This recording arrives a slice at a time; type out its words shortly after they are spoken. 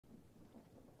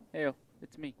Heyo,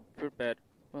 it's me, Fruitbat.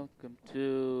 Welcome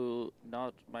to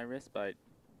Not My Respite.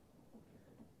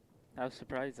 How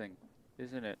surprising,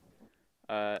 isn't it?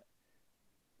 Uh,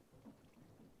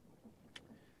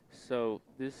 so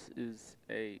this is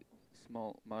a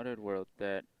small modded world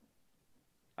that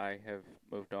I have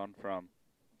moved on from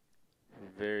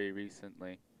very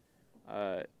recently.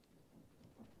 Uh,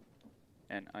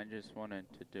 and I just wanted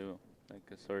to do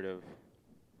like a sort of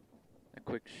a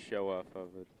quick show off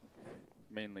of it,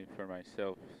 mainly for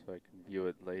myself, so I can view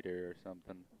it later or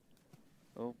something.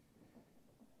 Oh,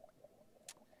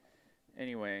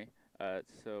 anyway,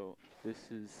 so this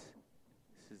is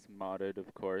modded,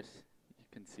 of course. You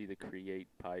can see the create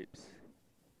pipes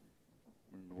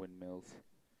and windmills.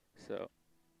 So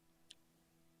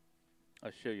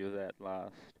I'll show you that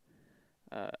last.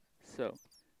 Uh, so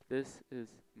this is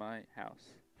my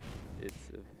house. It's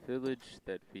a village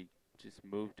that we just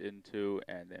moved into,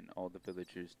 and then all the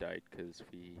villagers died because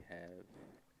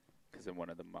of one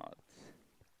of the mods.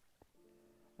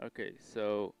 Okay,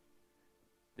 so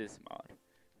this mod.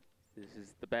 This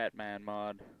is the Batman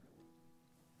mod.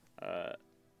 Uh,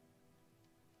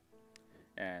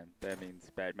 and that means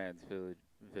Batman's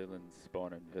villains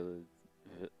spawn in village.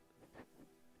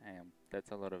 Damn,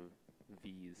 that's a lot of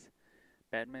V's.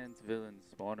 Batman's villains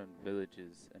spawn in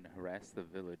villages and harass the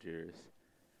villagers.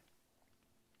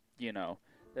 You know,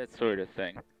 that sort of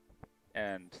thing.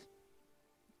 And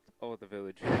all the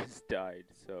villagers died,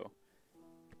 so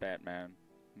Batman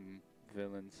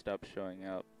villains stopped showing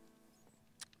up.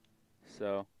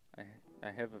 So I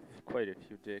I have quite a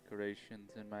few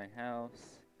decorations in my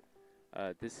house.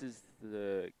 This is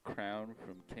the crown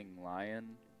from King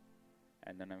Lion,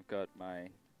 and then I've got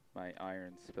my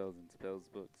Iron Spells and Spells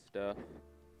book stuff.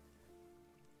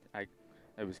 I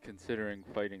I was considering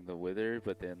fighting the Wither,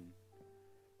 but then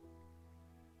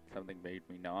something made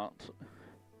me not.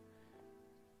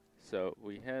 So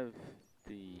we have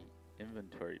the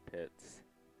inventory pits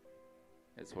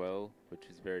as well, which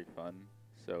is very fun.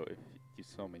 So if you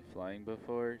saw me flying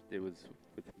before, it was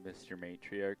with Mr.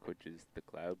 Matriarch, which is the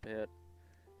cloud pit,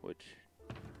 which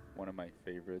one of my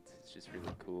favorites. It's just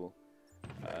really cool.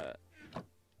 Uh,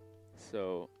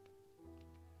 so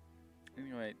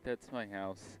anyway, that's my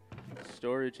house.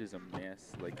 Storage is a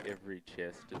mess. Like every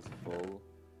chest is full.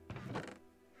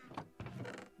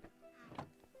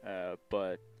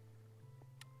 But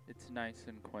it's nice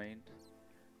and quaint.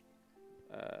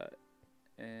 Uh,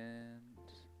 and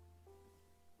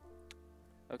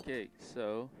okay,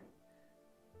 so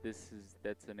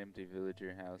that's an empty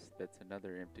villager house. That's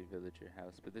another empty villager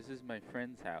house. But this is my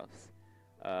friend's house.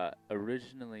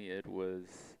 Originally, it was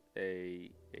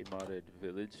a modded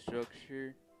village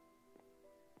structure,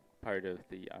 part of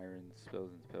the Iron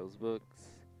Spells and Spells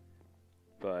books.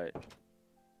 But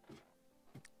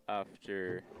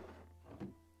after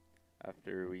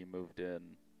after we moved in,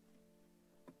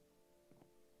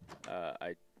 uh,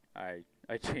 I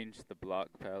I changed the block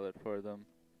palette for them.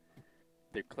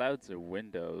 Their clouds are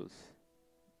windows.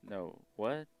 No,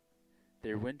 what?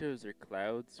 Their windows are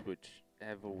clouds, which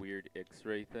have a weird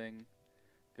X-ray thing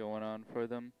going on for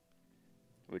them,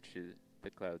 which is the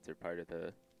clouds are part of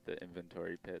the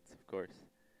inventory pits, of course.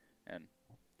 And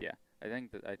yeah, I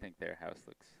think their house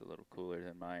looks a little cooler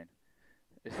than mine.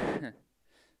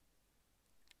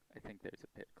 I think there's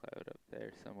a pit cloud up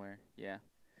there somewhere. Yeah.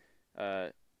 Uh,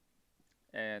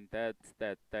 and that's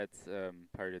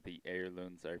part of the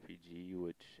Heirlooms RPG,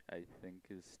 which I think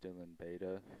is still in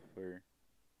beta for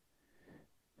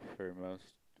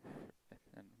most.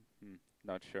 And,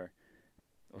 not sure.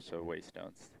 Also,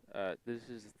 waystones. This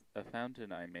is a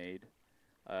fountain I made.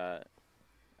 Uh,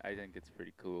 I think it's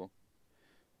pretty cool.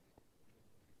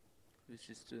 It was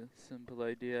just a simple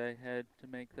idea I had to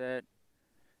make that.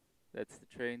 That's the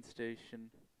train station.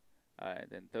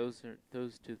 Then those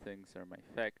two things are my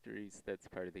factories. That's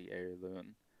part of the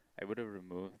heirloom. I would have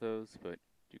removed those, but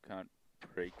you can't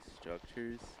break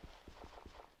structures.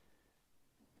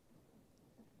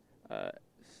 Uh,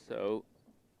 so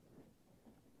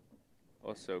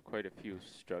also quite a few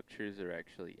structures are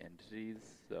actually entities,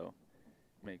 so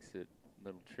makes it a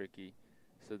little tricky.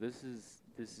 So this is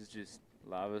just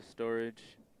lava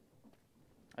storage.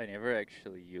 I never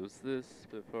actually used this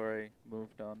before I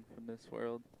moved on from this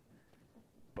world,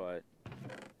 but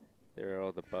there are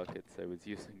all the buckets I was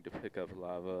using to pick up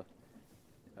lava.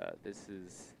 This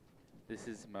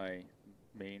is my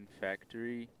main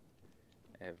factory.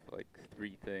 I have like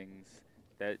 3 things.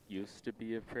 That used to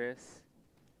be a press,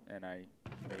 and I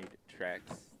made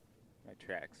my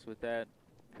tracks with that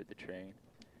for the train.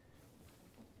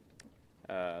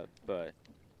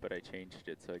 But I changed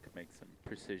it so I could make some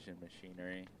precision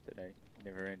machinery that I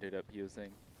never ended up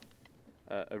using.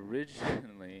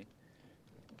 Originally,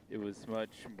 it was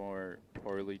much more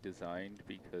poorly designed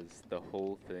because the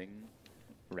whole thing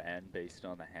ran based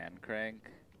on the hand crank.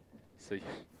 So,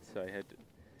 so I had to,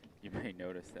 you may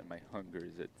notice that my hunger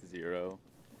is at 0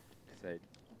 because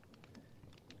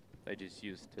I just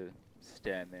used to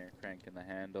stand there cranking the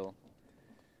handle.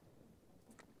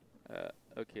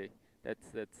 Okay, that.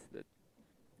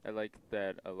 I like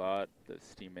that a lot. The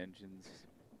Steam engines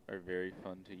are very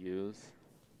fun to use.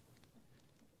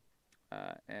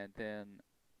 And then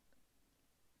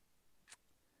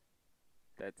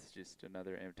that's just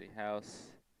another empty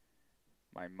house.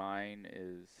 My mine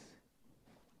is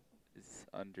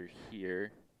under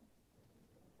here.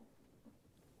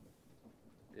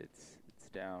 It's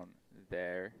down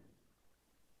there.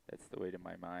 That's the way to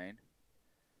my mine.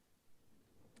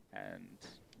 And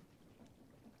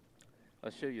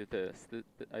I'll show you this.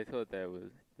 I thought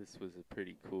this was a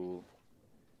pretty cool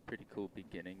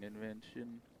beginning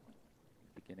invention,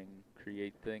 beginning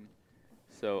create thing.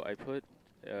 So I put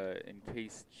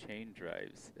encased chain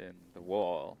drives in the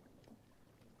wall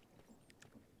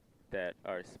that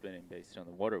are spinning based on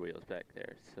the water wheels back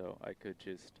there. So I could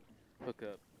just hook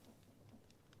up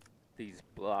these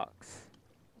blocks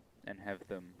and have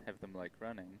them like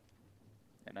running,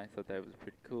 and I thought that was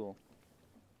pretty cool.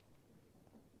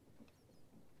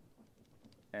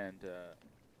 And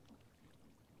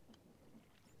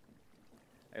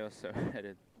I also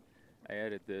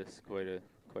added this quite a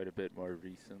bit more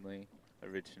recently.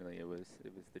 Originally, it was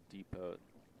the depot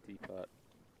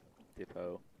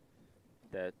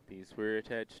that these were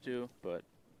attached to, but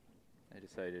I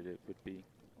decided it would be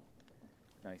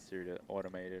nicer to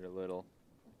automate it a little.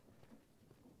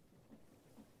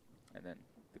 And then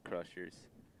the crushers,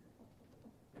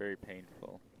 very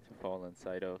painful to fall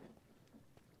inside of.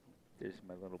 There's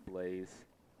my little blaze.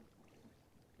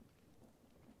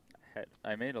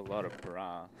 I made a lot of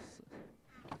brass.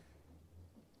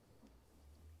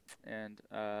 And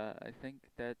I think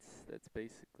that's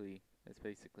basically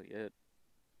it.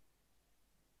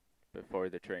 Before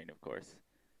the train, of course.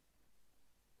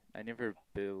 I never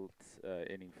built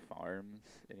any farms,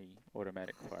 any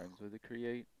automatic farms with the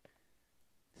Create.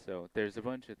 So there's a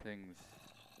bunch of things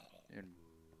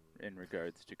in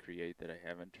regards to Create that I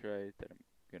haven't tried that I'm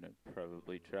gonna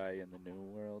probably try in the new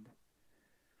world.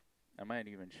 I might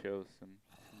even show some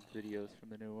videos from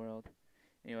the new world.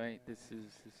 Anyway, this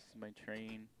is my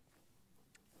train.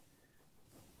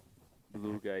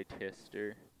 Blue guy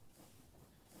tester.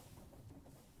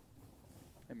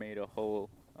 I made a whole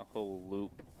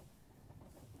loop.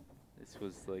 This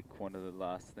was like one of the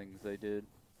last things I did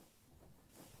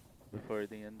before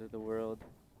the end of the world.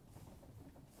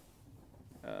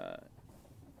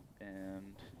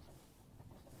 And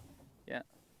yeah.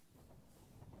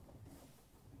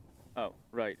 Oh,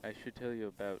 right, I should tell you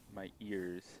about my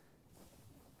ears.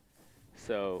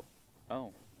 So,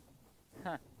 oh,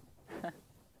 huh,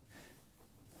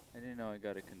 I didn't know I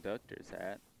got a conductor's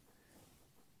hat.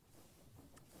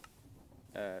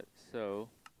 So,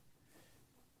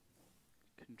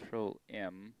 Control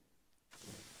M.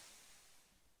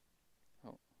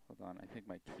 Oh, hold on, I think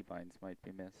my keybinds might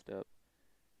be messed up.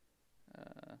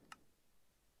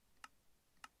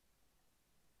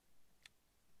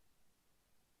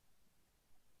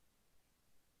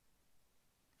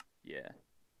 Yeah.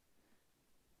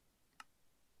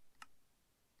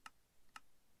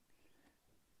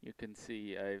 You can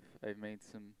see I've made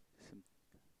some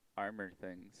armor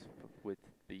things with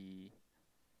the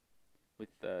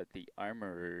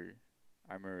Armorer's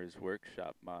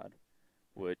Workshop mod,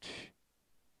 which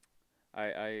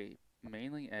I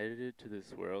mainly edited to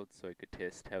this world so I could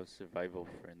test how survival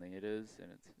friendly it is, and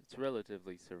it's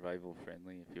relatively survival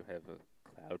friendly if you have a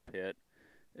cloud pit.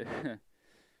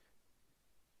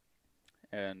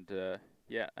 And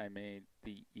yeah, I made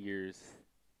the ears,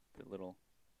 the little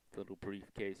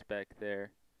briefcase back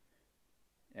there,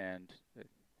 and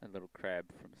a little crab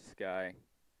from Sky.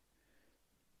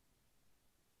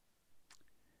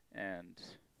 And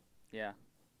yeah.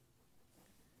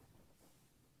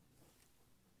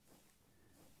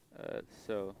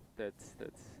 So that's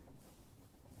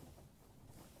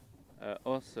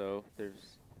also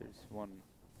there's one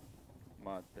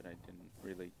mod that I didn't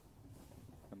really,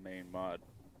 a main mod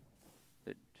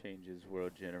that changes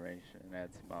world generation and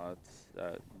adds mods,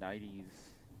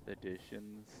 90s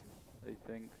editions, I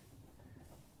think.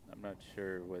 I'm not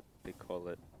sure what they call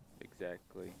it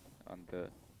exactly on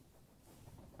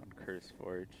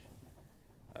CurseForge,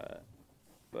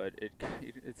 but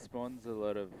it spawns a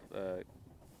lot of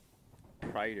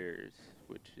priders,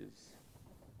 which is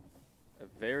a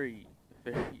very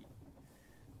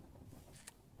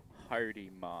hardy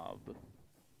mob.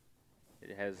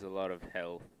 it has a lot of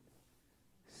health.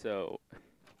 So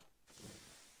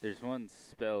there's one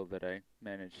spell that I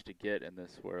managed to get in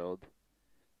this world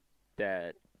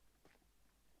that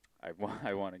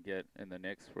I want to get in the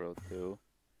next world too,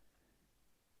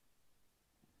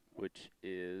 which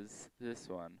is this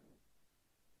one.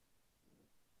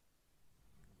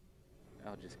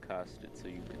 I'll just cast it so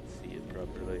you can see it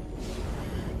properly.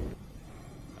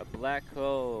 A black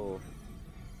hole!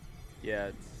 Yeah,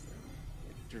 it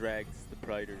drags the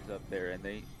Priders up there, and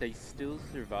they still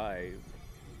survive.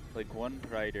 Like one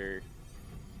Prider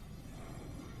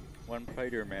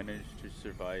managed to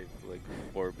survive like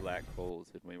 4 black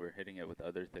holes, and we were hitting it with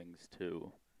other things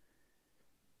too.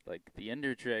 Like the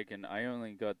Ender Dragon, I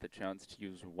only got the chance to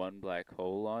use 1 black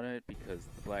hole on it because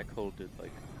the black hole did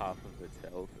like half of its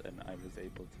health, and I was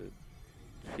able to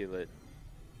kill it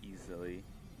easily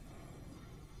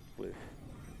with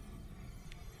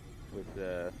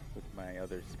my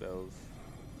other spells,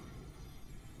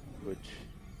 which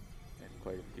I have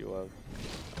quite a few of.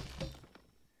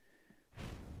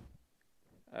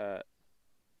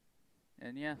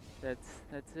 And yeah, that's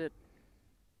it.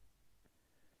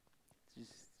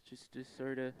 Just a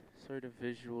sort of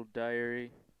visual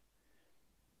diary.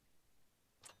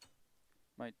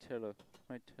 Might tell a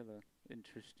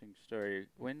interesting story.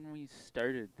 When we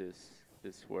started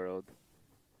this world,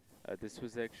 this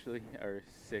was actually our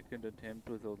second attempt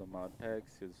with all the mod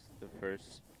packs, because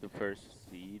the first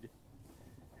seed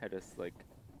had us like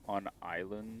on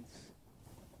islands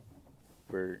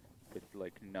where with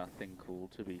like nothing cool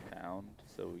to be found,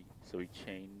 so we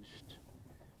changed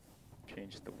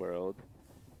the world,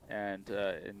 and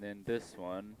then this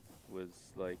one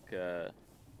was like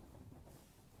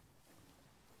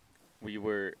we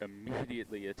were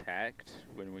immediately attacked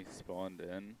when we spawned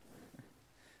in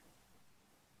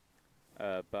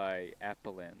by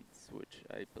Appellants, which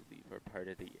I believe are part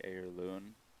of the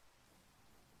Heirloom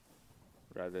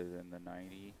rather than the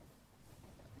 90.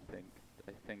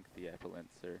 I think the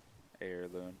Appellants are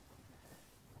Heirloom.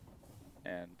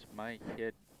 And my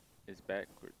hit is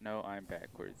backward. No, I'm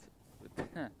backwards.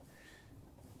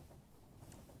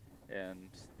 And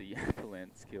the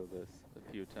Appellants killed us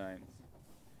a few times.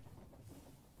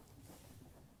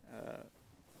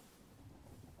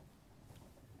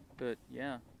 But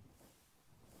yeah.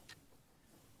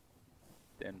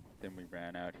 Then we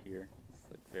ran out here. It's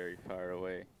like very far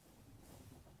away.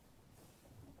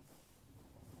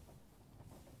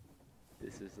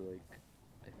 This is like,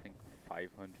 I think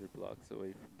 500 blocks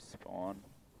away from spawn.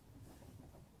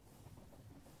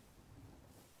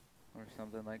 Or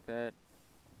something like that.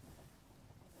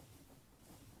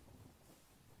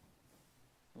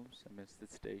 Oops, I missed the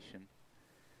station.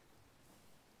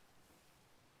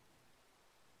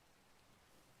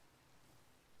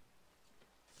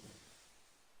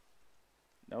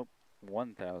 Nope,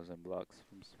 1,000 blocks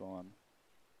from spawn.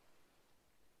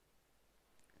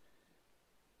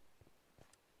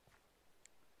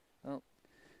 Well,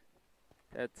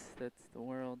 that's the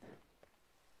world.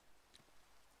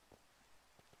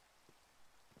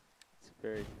 It's a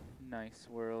very nice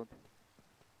world.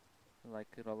 I like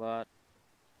it a lot.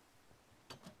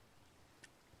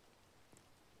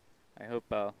 I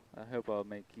hope I'll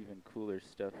make even cooler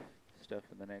stuff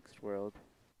in the next world.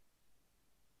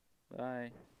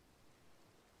 Bye.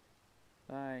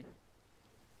 Bye.